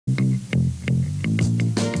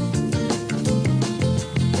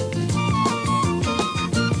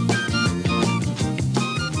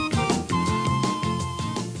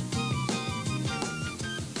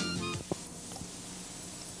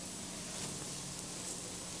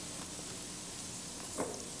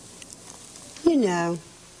You know,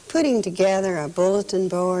 putting together a bulletin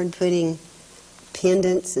board, putting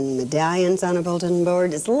pendants and medallions on a bulletin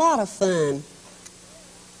board is a lot of fun.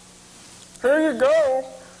 Here you go.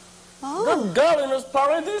 Oh. Good golly, Miss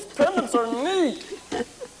Polly, these pendants are neat.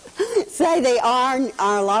 Say, they are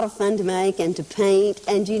a lot of fun to make and to paint,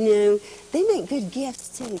 and you know, they make good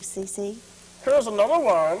gifts too, Cece. Here's another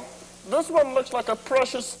one. This one looks like a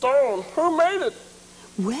precious stone. Who made it?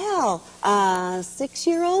 Well, a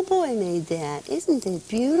 6-year-old boy made that. Isn't it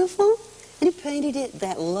beautiful? And he painted it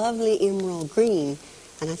that lovely emerald green,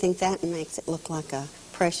 and I think that makes it look like a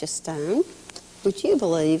precious stone. Would you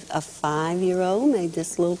believe a 5-year-old made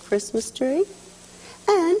this little Christmas tree?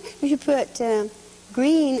 And if you put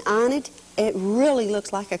green on it, it really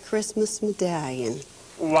looks like a Christmas medallion.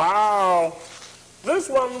 Wow. This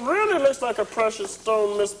one really looks like a precious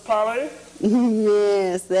stone, Miss Polly.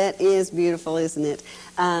 Yes, that is beautiful, isn't it?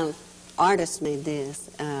 Artists made this.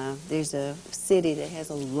 There's a city that has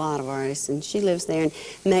a lot of artists, and she lives there and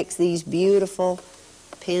makes these beautiful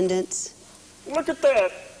pendants. Look at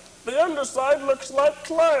that. The underside looks like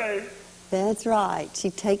clay. That's right.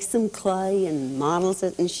 She takes some clay and models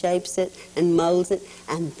it and shapes it and molds it,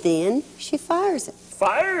 and then she fires it.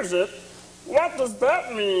 Fires it? What does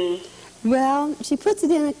that mean? Well, she puts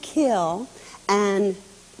it in a kiln and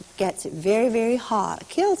gets it very, very hot. A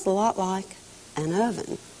kiln's a lot like an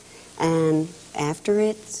oven. And after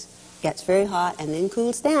it gets very hot and then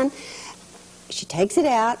cools down, she takes it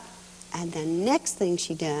out, and the next thing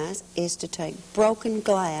she does is to take broken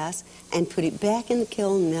glass and put it back in the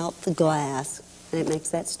kiln and melt the glass, and it makes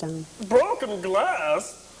that stone. Broken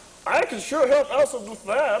glass? I can sure help Alison with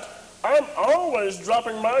that. I'm always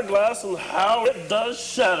dropping my glass, and how it does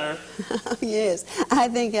shatter. Yes, I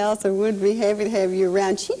think Elsa would be happy to have you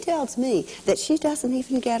around. She tells me that she doesn't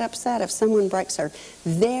even get upset if someone breaks her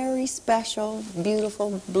very special,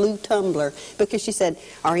 beautiful blue tumbler, because she said,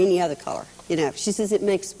 or any other color. You know, she says it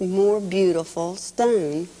makes more beautiful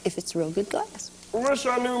stone if it's real good glass. Wish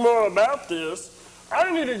I knew more about this.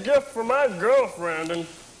 I need a gift for my girlfriend, and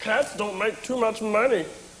cats don't make too much money.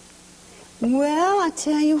 Well, I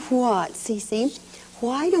tell you what, Cece,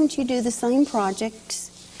 why don't you do the same project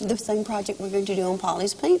we're going to do on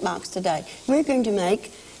Polly's paint box today? We're going to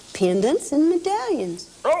make pendants and medallions.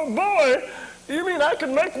 Oh, boy! You mean I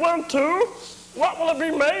can make one, too? What will it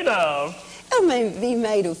be made of? It may be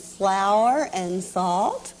made of flour and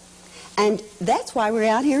salt. And that's why we're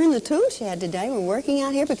out here in the tool shed today. We're working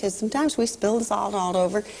out here because sometimes we spill the salt all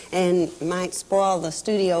over and might spoil the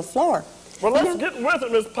studio floor. Well, let's get with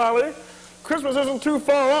it, Miss Polly. Christmas isn't too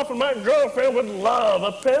far off, and my girlfriend would love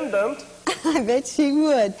a pendant. I bet she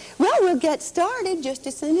would. Well, we'll get started just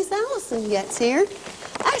as soon as Alison gets here.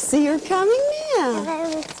 I see her coming now.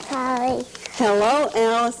 Hello, Miss Polly. Hello,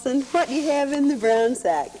 Alison. What do you have in the brown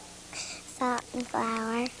sack? Salt and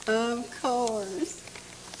flour. Of course.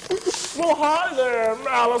 Well, hi there,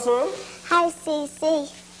 Alison. Hi,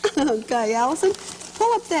 Cece. Okay, Alison,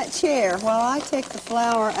 pull up that chair while I take the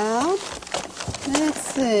flour out. Let's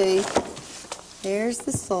see. There's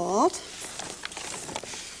the salt.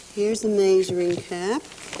 Here's the measuring cup.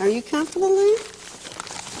 Are you comfortable there?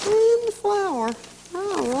 And the flour.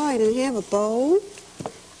 All right, and have a bowl.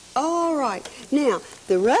 All right. Now,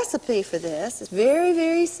 the recipe for this is very,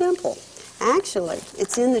 very simple. Actually,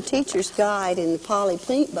 it's in the teacher's guide in the Polly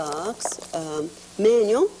Paint Box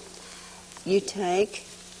manual. You take,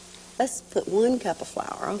 let's put 1 cup of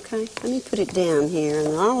flour, okay? Let me put it down here,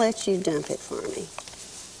 and I'll let you dump it for me.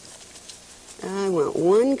 I want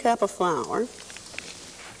 1 cup of flour.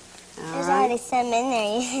 There's already some in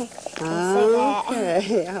there. You can see that.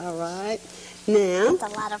 Okay, all right. Now,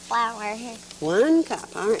 That's a lot of flour. 1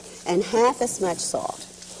 cup, all right, and half as much salt.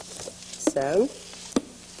 So,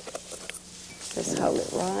 just hold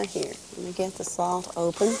it right here. Let me get the salt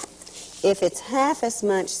open. If it's half as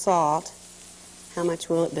much salt, how much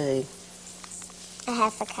will it be? A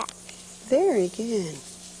half a cup. Very good.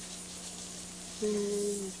 And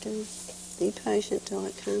you have to be patient till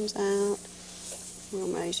it comes out. We'll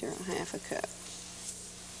measure a half a cup.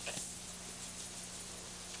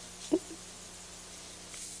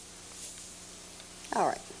 All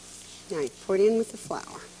right. Now you pour it in with the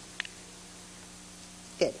flour.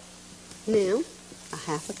 Good. Now, a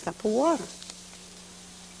half a cup of water.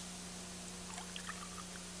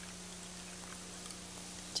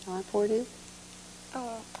 Shall I pour it in?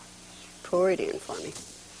 Oh. Pour it in for me.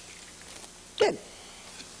 Good.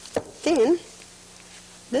 Then,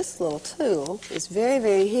 this little tool is very,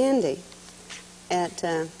 very handy.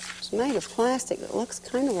 It's made of plastic that looks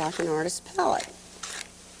kind of like an artist's palette.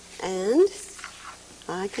 And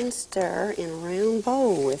I can stir in a round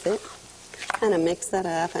bowl with it. kind of mix that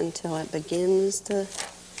up until it begins to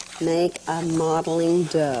make a modeling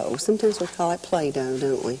dough. Sometimes we call it Play-Doh,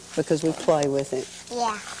 don't we? Because we play with it.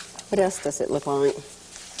 Yeah. What else does it look like?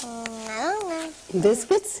 I don't know.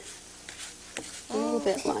 Biscuits? A little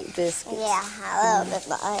bit like biscuits. Yeah, a little bit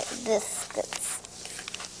like biscuits.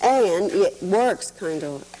 And it works kind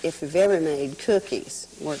of, if you've ever made cookies,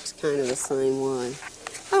 works kind of the same way.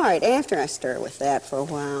 All right, after I stir with that for a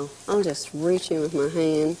while, I'll just reach in with my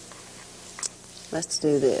hand. Let's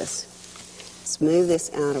do this. Smooth this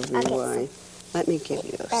out of the way. Let me give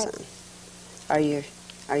you some. Are you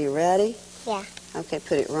ready? Yeah. Okay,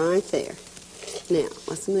 put it right there. Now,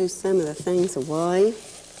 let's move some of the things away.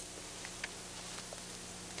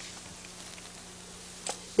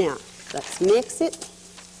 Now, let's mix it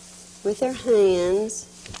with our hands,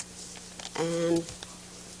 and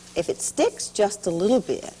if it sticks just a little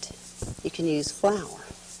bit, you can use flour.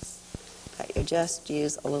 Okay, you just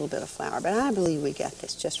use a little bit of flour, but I believe we got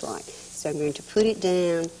this just right. So I'm going to put it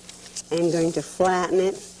down, I'm going to flatten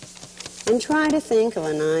it, and try to think of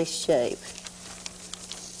a nice shape.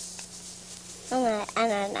 I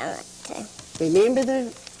don't know what to.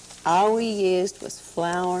 Remember, all we used was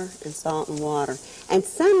flour and salt and water. And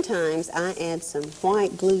sometimes I add some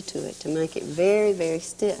white glue to it to make it very, very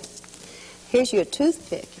stiff. Here's your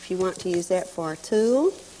toothpick if you want to use that for a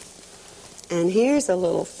tool. And here's a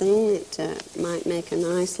little thing that might make a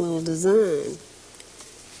nice little design.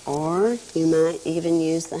 Or you might even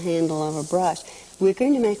use the handle of a brush. We're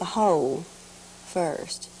going to make a hole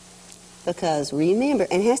first. Because remember,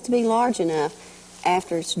 and it has to be large enough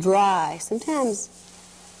after it's dry. Sometimes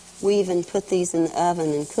we even put these in the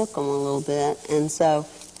oven and cook them a little bit. And so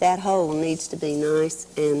that hole needs to be nice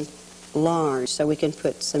and large. So we can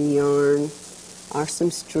put some yarn or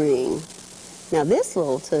some string. Now this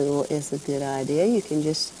little tool is a good idea. You can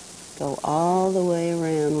just go all the way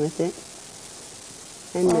around with it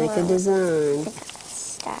and make a design.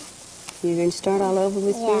 You're going to start all over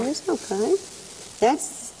with yours? Okay.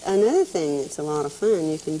 That's another thing that's a lot of fun.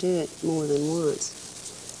 You can do it more than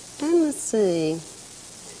once. And let's see.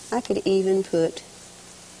 I could even put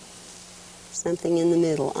something in the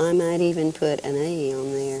middle. I might even put an A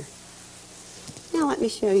on there. Now let me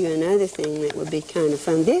show you another thing that would be kind of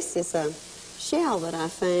fun. This is a shell that I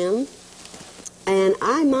found. And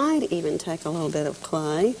I might even take a little bit of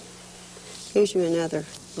clay. Here's you another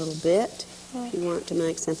little bit if you want to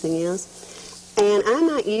make something else. And I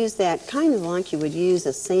might use that kind of like you would use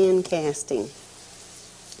a sand casting.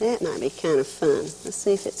 That might be kind of fun. Let's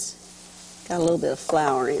see if it's got a little bit of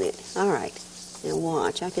flour in it. All right. Now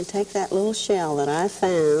watch. I can take that little shell that I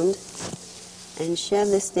found and shove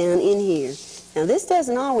this down in here. Now this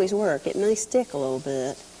doesn't always work. It may stick a little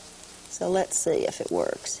bit. So let's see if it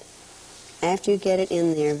works. After you get it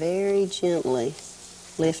in there, very gently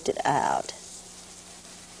lift it out.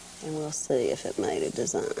 And we'll see if it made a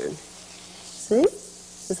design. See?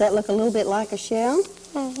 Does that look a little bit like a shell?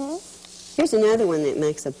 Mm-hmm. Here's another one that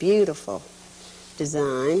makes a beautiful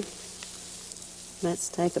design. Let's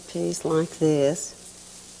take a piece like this.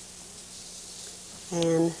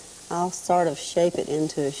 And I'll sort of shape it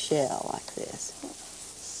into a shell like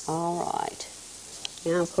this. All right.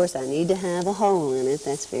 Now, of course, I need to have a hole in it.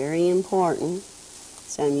 That's very important.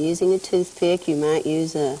 So I'm using a toothpick. You might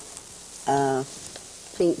use a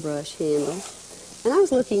paintbrush handle. And I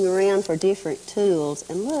was looking around for different tools,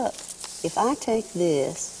 and look, if I take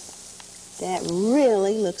this, that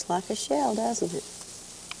really looks like a shell, doesn't it?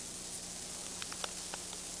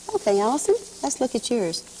 Okay, Alison, let's look at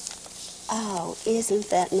yours. Oh, isn't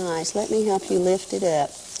that nice? Let me help you lift it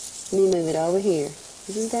up. Let me move it over here.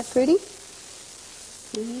 Isn't that pretty?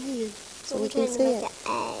 Yeah, so we can see it.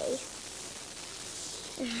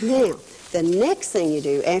 Now, the next thing you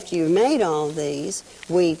do after you've made all these,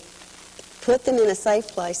 we put them in a safe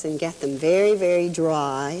place and get them very, very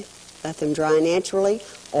dry. Let them dry naturally,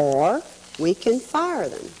 or we can fire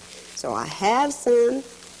them. So I have some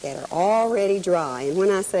that are already dry. And when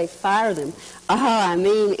I say fire them, all I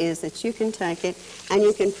mean is that you can take it and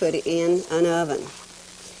you can put it in an oven.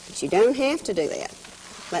 But you don't have to do that.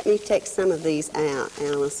 Let me take some of these out,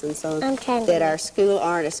 Alison, so that our school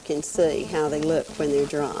artists can see how they look when they're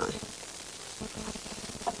dry.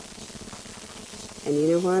 And you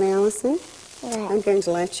know what, Alison? What? I'm going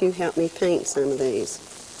to let you help me paint some of these.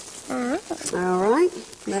 All right,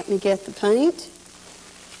 let me get the paint.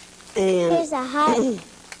 And here's a heart.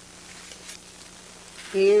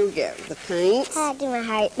 Here we go, the paint. I'll do my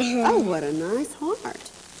heart. Oh, what a nice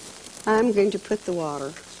heart. I'm going to put the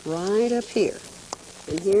water right up here.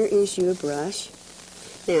 And here is your brush.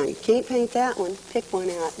 Now, you can't paint that one. Pick one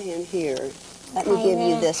out in here. Let me give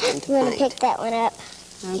you this one to paint. I'm going to pick that one up.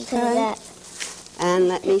 Okay. And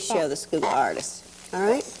let me show the school artist. All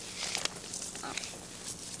right?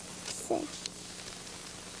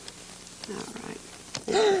 All right.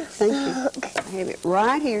 Thank you. I have it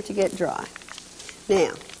right here to get dry.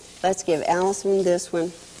 Now, let's give Alison this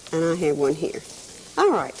one, and I have one here.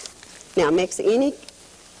 All right. Now,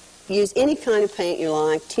 use any kind of paint you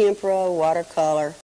like, tempera, watercolor,